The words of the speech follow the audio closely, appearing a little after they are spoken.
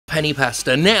penny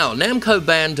pasta. Now, Namco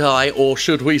Bandai, or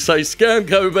should we say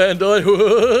Scamco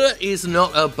Bandai, is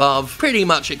not above pretty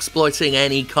much exploiting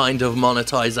any kind of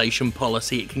monetization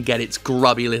policy it can get its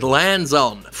grubby little hands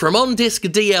on. From on-disc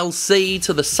DLC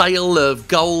to the sale of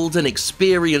gold and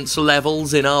experience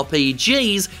levels in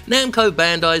RPGs, Namco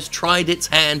Bandai's tried its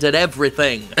hand at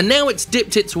everything. And now it's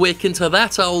dipped its wick into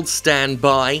that old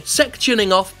standby,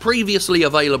 sectioning off previously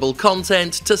available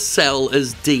content to sell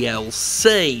as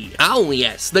DLC. Oh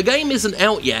yes, the game isn't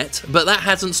out yet, but that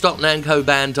hasn't stopped Namco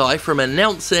Bandai from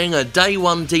announcing a day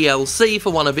one DLC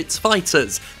for one of its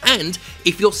fighters. And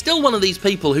if you're still one of these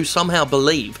people who somehow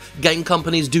believe game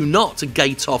companies do not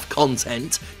gate off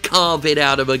content, carve it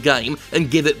out of a game,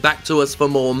 and give it back to us for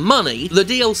more money, the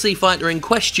DLC fighter in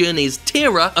question is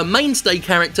Tira, a mainstay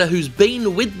character who's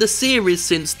been with the series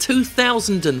since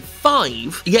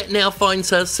 2005, yet now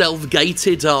finds herself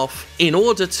gated off in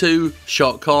order to,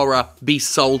 shock horror, be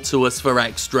sold to us for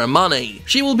extra money.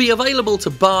 She will be available to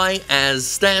buy as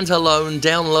standalone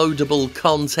downloadable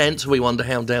content, we wonder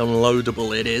how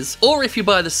downloadable it is, or if you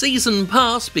buy the season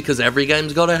pass, because every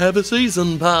game's gotta have a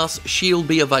season pass, she'll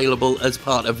be available as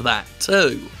part of that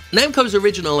too. Namco's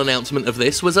original announcement of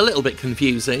this was a little bit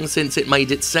confusing since it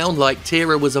made it sound like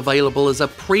Tira was available as a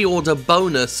pre-order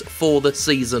bonus for the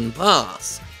season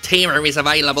pass. Tira is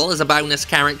available as a bonus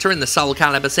character in the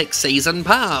SoulCalibur VI Season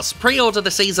Pass. Pre-order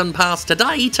the Season Pass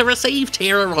today to receive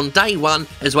Tira on day one,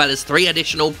 as well as 3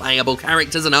 additional playable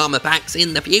characters and armor packs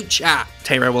in the future.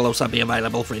 Tira will also be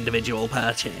available for individual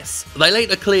purchase. They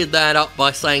later cleared that up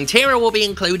by saying Tira will be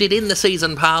included in the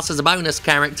Season Pass as a bonus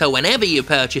character whenever you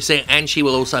purchase it, and she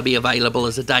will also be available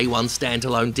as a day one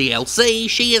standalone DLC.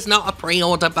 She is not a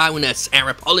pre-order bonus. Our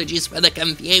apologies for the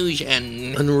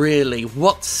confusion. And really,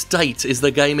 what state is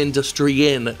the game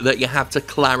industry in that you have to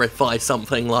clarify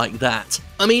something like that?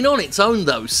 I mean, on its own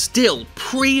though, still,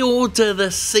 pre-order the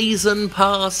Season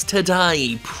Pass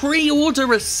today.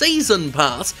 Pre-order a Season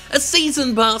Pass? A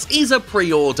Season Pass is a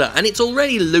pre-order, and it's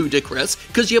already ludicrous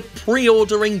because you're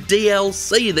pre-ordering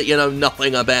DLC that you know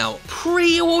nothing about.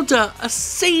 Pre-order a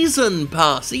Season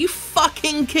Pass? Are you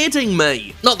fucking kidding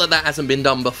me? Not that that hasn't been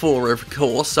done before, of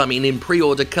course. I mean, in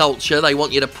pre-order culture, they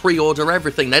want you to pre-order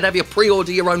everything. They'd have you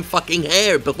pre-order your own fucking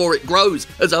hair before it grows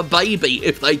as a baby,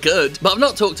 if they could. But I've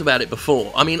not talked about it before.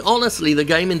 I mean, honestly, the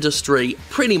game industry,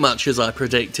 pretty much as I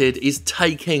predicted, is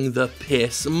taking the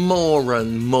piss more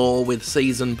and more with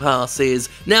season passes.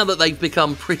 Now that they've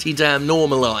become pretty damn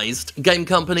normalised, game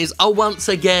companies are once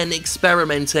again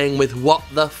experimenting with what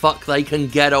the fuck they can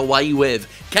get away with.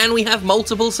 Can we have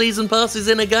multiple season passes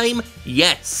in a game?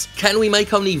 Yes. Can we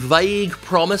make only vague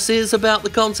promises about the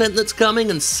content that's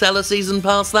coming and sell a season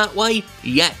pass that way?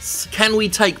 Yes. Can we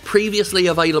take previously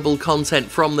available content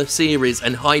from the series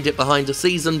and hide it behind a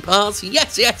season pass?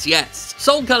 Yes, yes, yes.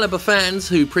 SoulCalibur fans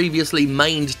who previously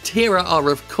mained Tira are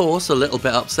of course a little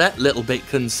bit upset, little bit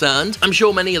concerned. I'm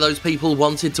sure many of those people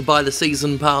wanted to buy the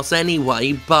season pass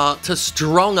anyway, but to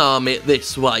strong-arm it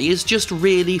this way is just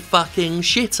really fucking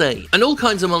shitty. And all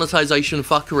kinds of monetization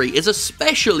fuckery is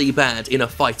especially bad in a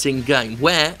fighting game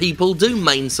where people do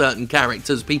main certain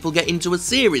characters, people get into a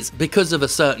series because of a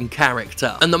certain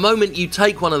character. And the moment you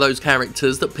take one of those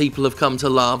characters that people have come to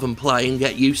love and play and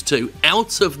get used to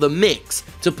out of the mix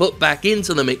to put back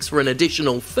into the mix for an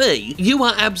additional fee, you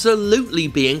are absolutely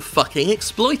being fucking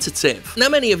exploitative. Now,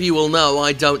 many of you will know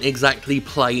I don't exactly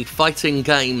play fighting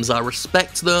games. I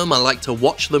respect them, I like to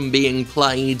watch them being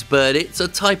played, but it's a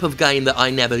type of game that I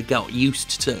never got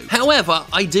used to. However,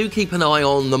 I do keep an eye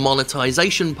on the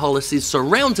monetization policies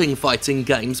surrounding fighting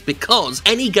games because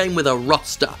any game with a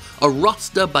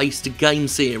roster-based game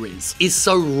series is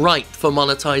so ripe for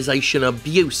monetization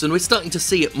abuse, and we're starting to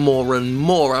see it more and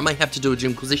more. I may have to do a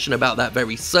Jimquisition about that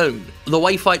very soon. The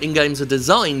way fighting games are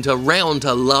designed around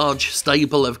a large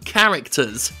stable of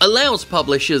characters allows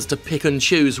publishers to pick and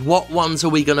choose what ones are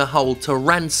we going to hold to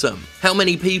ransom. How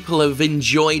many people have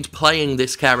enjoyed playing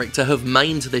this character, have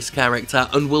mained this character,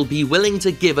 and will be willing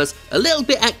to give us a little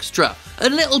bit extra, a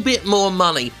little bit more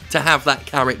money to have that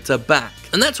character back.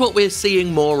 And that's what we're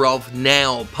seeing more of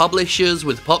now. Publishers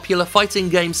with popular fighting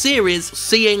game series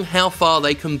seeing how far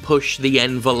they can push the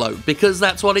envelope, because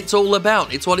that's what it's all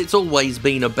about. It's what it's always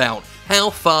been about. How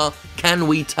far can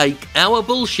we take our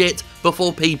bullshit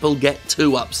before people get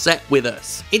too upset with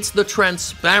us. It's the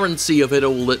transparency of it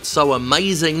all that's so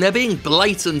amazing. They're being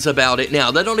blatant about it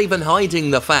now. They're not even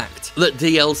hiding the fact that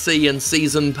DLC and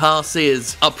season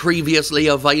passes are previously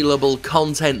available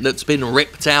content that's been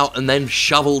ripped out and then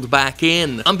shoveled back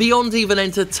in. I'm beyond even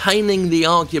entertaining the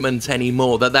argument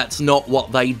anymore that that's not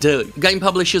what they do. Game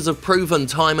publishers have proven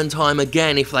time and time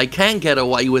again if they can get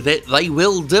away with it, they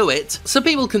will do it, so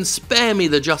people can spare me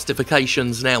the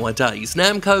justifications nowadays.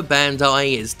 Namco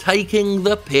Bandai is taking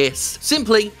the piss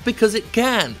simply because it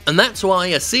can, and that's why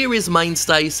a series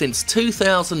mainstay since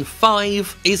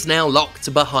 2005 is now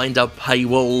locked behind a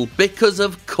paywall, because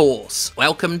of course.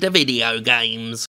 Welcome to video games.